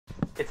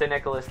It's a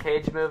Nicolas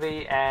Cage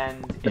movie,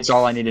 and That's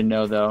all I need to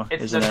know, though,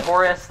 it's isn't it?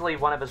 notoriously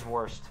one of his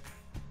worst.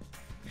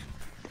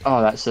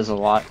 Oh, that says a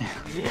lot.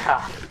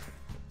 Yeah.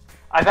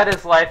 I bet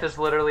his life is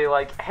literally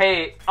like,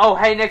 hey,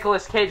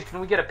 Nicolas Cage,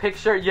 can we get a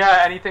picture?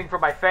 Yeah, anything for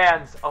my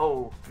fans.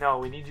 Oh, no,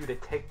 we need you to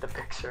take the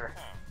picture.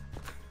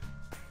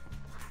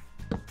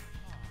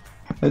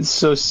 It's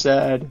so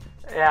sad.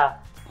 Yeah.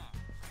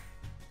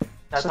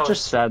 That's Such a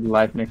sad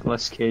life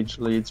Nicolas Cage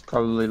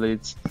probably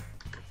leads.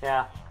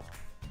 Yeah.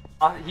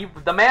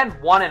 The man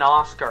won an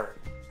Oscar.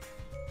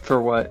 For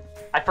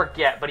what? I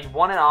forget, but he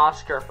won an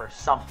Oscar for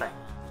something.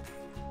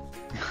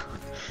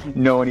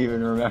 No one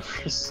even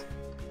remembers.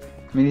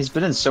 I mean, he's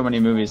been in so many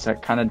movies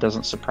that kind of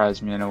doesn't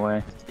surprise me in a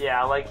way.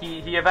 Yeah, like he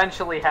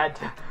eventually had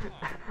to,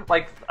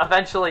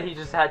 eventually he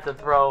just had to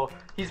throw.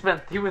 He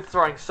was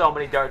throwing so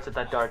many darts at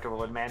that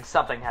dartboard, man.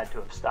 Something had to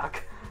have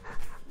stuck.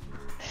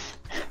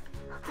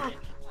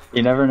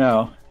 You never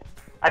know.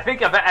 I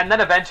think, and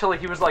then eventually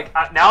he was like,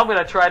 now I'm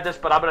gonna try this,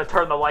 but I'm gonna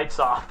turn the lights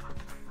off.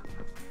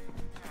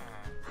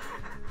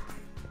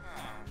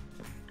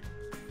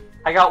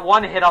 I got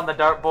one hit on the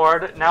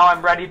dartboard. Now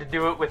I'm ready to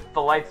do it with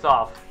the lights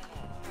off.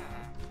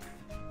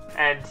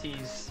 And he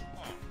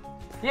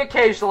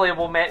occasionally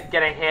will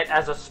get a hit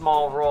as a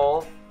small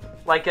role,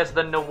 like as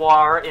the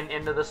Noir in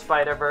Into the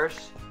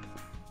Spider-Verse,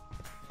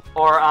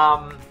 or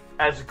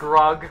as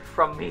Grug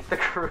from Meet the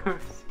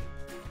Cruise.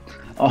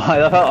 Oh, I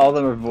love how all of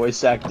them are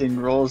voice acting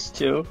roles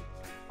too.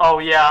 Oh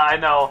yeah, I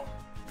know.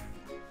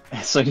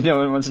 So no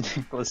one wants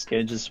Nicolas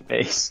Cage's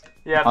face.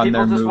 Yeah, on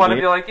people their just want to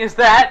movie. be like, is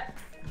that?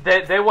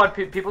 They want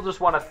people just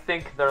want to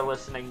think they're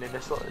listening to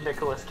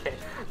Nicolas Cage.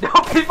 No,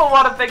 people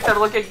want to think they're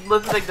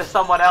listening to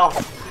someone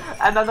else,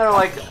 and then they're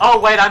like, oh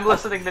wait, I'm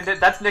listening to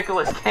that's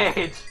Nicolas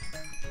Cage.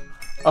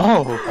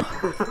 Oh,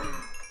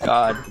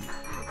 God.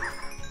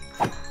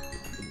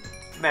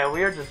 Man,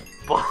 we are just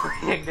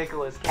bullying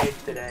Nicolas Cage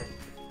today.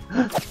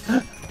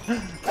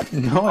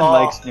 No one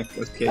likes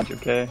Nicolas Cage,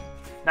 okay?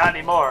 Not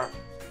anymore.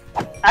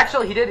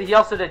 Actually, he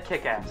also did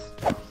Kick-Ass.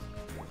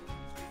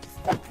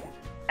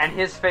 And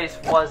his face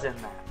was in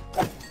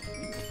that.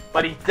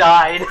 But he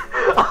died.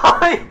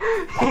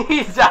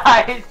 He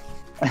died.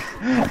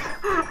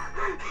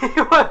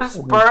 He was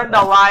burned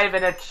alive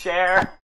in a chair.